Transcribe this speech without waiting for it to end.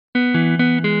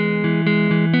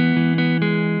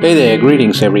Hey there,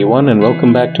 greetings everyone, and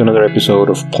welcome back to another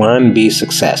episode of Plan B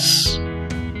Success.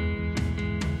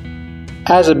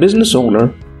 As a business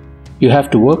owner, you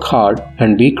have to work hard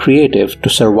and be creative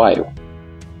to survive.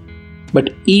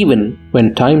 But even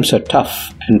when times are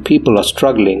tough and people are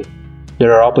struggling,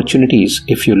 there are opportunities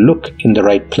if you look in the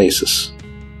right places.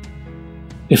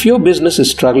 If your business is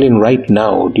struggling right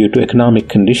now due to economic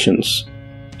conditions,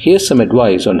 here's some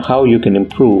advice on how you can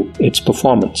improve its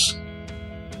performance.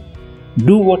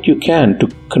 Do what you can to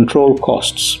control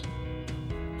costs.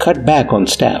 Cut back on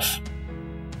staff.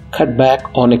 Cut back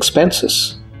on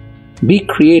expenses. Be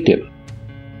creative.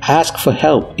 Ask for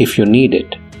help if you need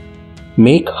it.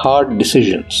 Make hard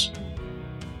decisions.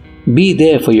 Be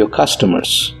there for your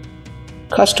customers.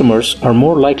 Customers are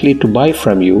more likely to buy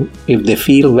from you if they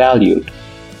feel valued.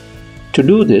 To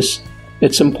do this,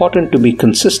 it's important to be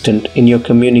consistent in your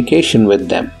communication with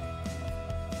them.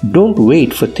 Don't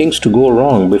wait for things to go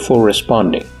wrong before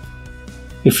responding.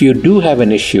 If you do have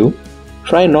an issue,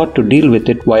 try not to deal with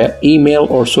it via email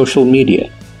or social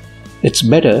media. It's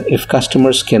better if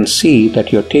customers can see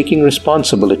that you're taking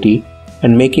responsibility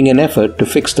and making an effort to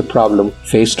fix the problem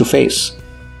face to face.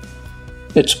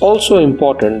 It's also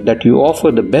important that you offer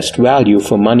the best value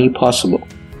for money possible.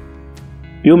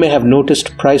 You may have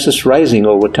noticed prices rising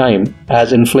over time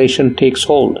as inflation takes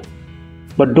hold.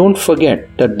 But don't forget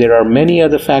that there are many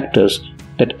other factors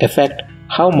that affect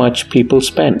how much people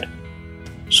spend.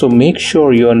 So make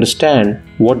sure you understand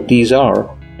what these are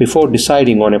before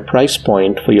deciding on a price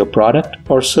point for your product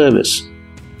or service.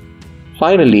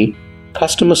 Finally,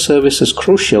 customer service is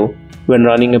crucial when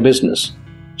running a business.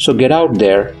 So get out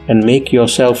there and make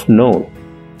yourself known.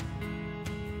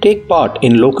 Take part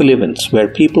in local events where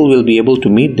people will be able to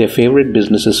meet their favorite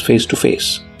businesses face to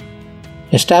face.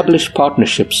 Establish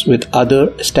partnerships with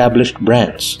other established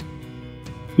brands.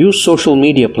 Use social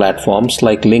media platforms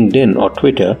like LinkedIn or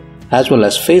Twitter, as well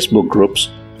as Facebook groups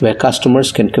where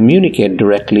customers can communicate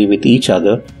directly with each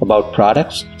other about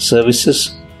products,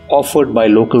 services offered by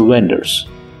local vendors.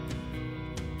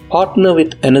 Partner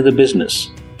with another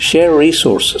business. Share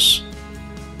resources.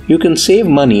 You can save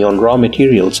money on raw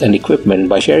materials and equipment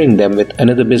by sharing them with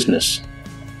another business.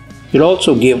 You'll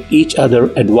also give each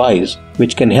other advice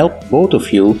which can help both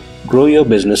of you grow your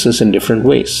businesses in different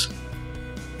ways.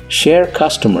 Share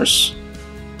customers.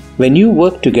 When you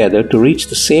work together to reach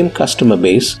the same customer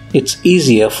base, it's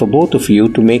easier for both of you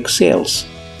to make sales,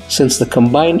 since the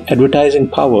combined advertising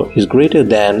power is greater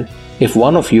than if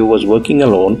one of you was working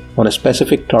alone on a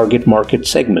specific target market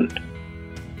segment.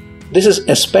 This is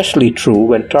especially true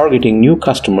when targeting new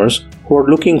customers who are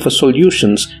looking for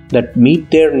solutions that meet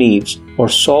their needs or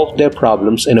solve their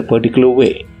problems in a particular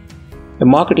way, a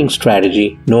marketing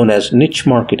strategy known as niche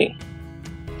marketing.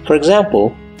 For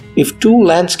example, if two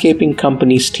landscaping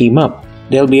companies team up,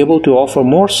 they'll be able to offer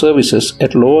more services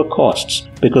at lower costs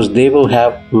because they will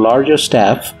have larger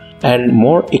staff and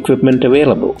more equipment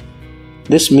available.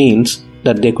 This means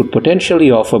that they could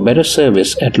potentially offer better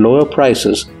service at lower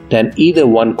prices than either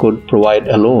one could provide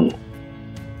alone.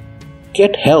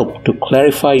 Get help to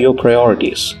clarify your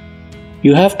priorities.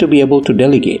 You have to be able to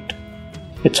delegate.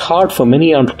 It's hard for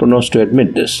many entrepreneurs to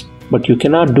admit this, but you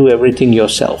cannot do everything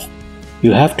yourself.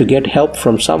 You have to get help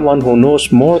from someone who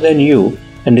knows more than you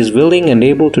and is willing and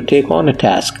able to take on a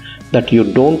task that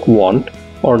you don't want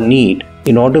or need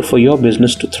in order for your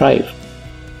business to thrive.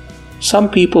 Some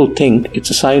people think it's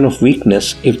a sign of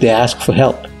weakness if they ask for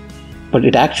help, but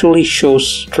it actually shows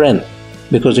strength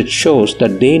because it shows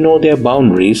that they know their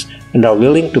boundaries and are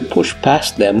willing to push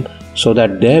past them so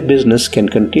that their business can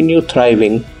continue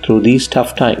thriving through these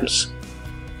tough times.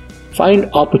 Find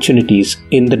opportunities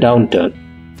in the downturn.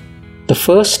 The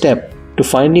first step to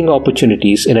finding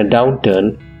opportunities in a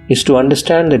downturn is to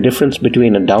understand the difference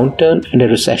between a downturn and a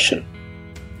recession.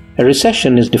 A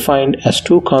recession is defined as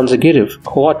 2 consecutive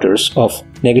quarters of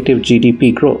negative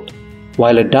GDP growth,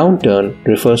 while a downturn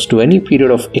refers to any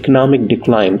period of economic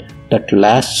decline that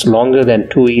lasts longer than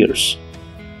 2 years.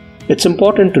 It's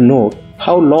important to note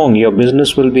how long your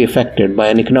business will be affected by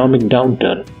an economic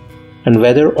downturn and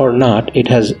whether or not it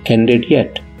has ended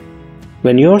yet.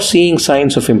 When you're seeing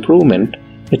signs of improvement,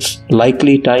 it's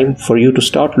likely time for you to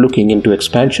start looking into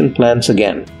expansion plans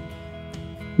again.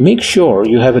 Make sure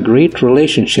you have a great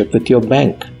relationship with your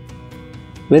bank.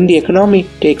 When the economy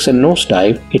takes a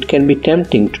nosedive, it can be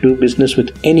tempting to do business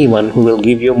with anyone who will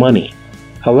give you money.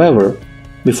 However,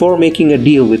 before making a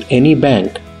deal with any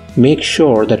bank, make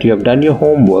sure that you have done your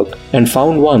homework and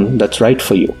found one that's right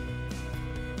for you.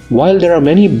 While there are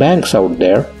many banks out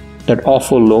there that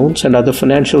offer loans and other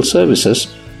financial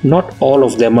services, not all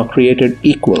of them are created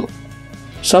equal.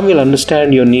 Some will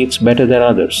understand your needs better than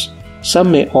others.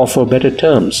 Some may offer better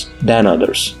terms than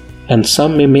others, and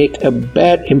some may make a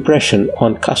bad impression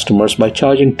on customers by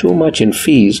charging too much in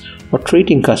fees or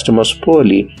treating customers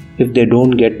poorly if they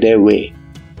don't get their way.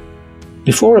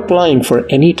 Before applying for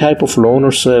any type of loan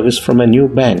or service from a new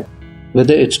bank,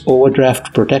 whether it's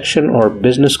overdraft protection or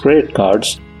business credit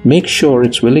cards, make sure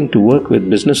it's willing to work with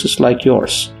businesses like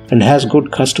yours and has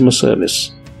good customer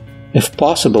service. If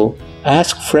possible,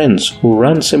 ask friends who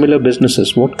run similar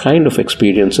businesses what kind of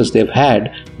experiences they've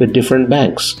had with different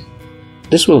banks.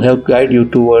 This will help guide you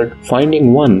toward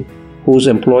finding one whose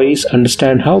employees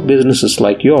understand how businesses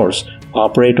like yours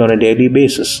operate on a daily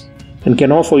basis and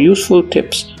can offer useful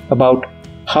tips about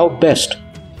how best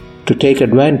to take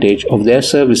advantage of their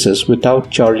services without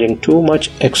charging too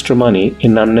much extra money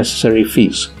in unnecessary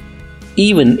fees.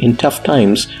 Even in tough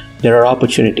times, there are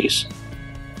opportunities.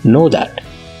 Know that.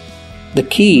 The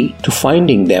key to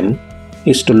finding them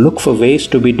is to look for ways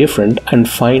to be different and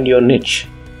find your niche.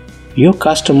 Your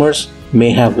customers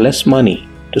may have less money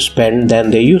to spend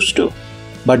than they used to,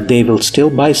 but they will still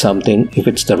buy something if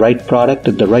it's the right product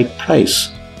at the right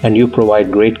price and you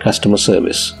provide great customer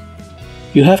service.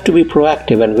 You have to be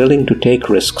proactive and willing to take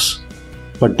risks,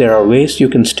 but there are ways you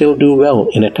can still do well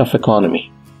in a tough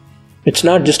economy. It's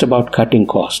not just about cutting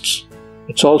costs.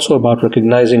 It's also about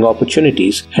recognizing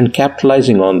opportunities and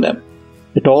capitalizing on them.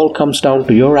 It all comes down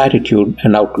to your attitude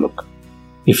and outlook.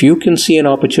 If you can see an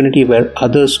opportunity where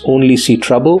others only see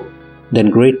trouble, then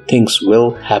great things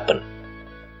will happen.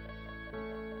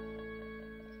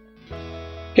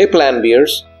 Hey Plan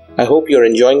Bers, I hope you're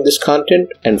enjoying this content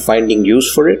and finding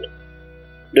use for it.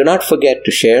 Do not forget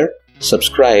to share,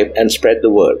 subscribe, and spread the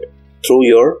word through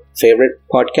your favorite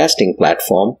podcasting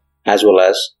platform as well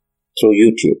as through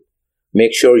YouTube.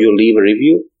 Make sure you leave a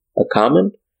review, a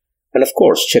comment, and of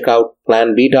course check out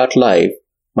PlanB.live,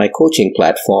 my coaching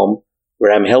platform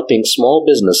where I'm helping small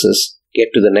businesses get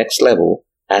to the next level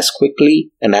as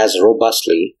quickly and as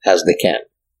robustly as they can.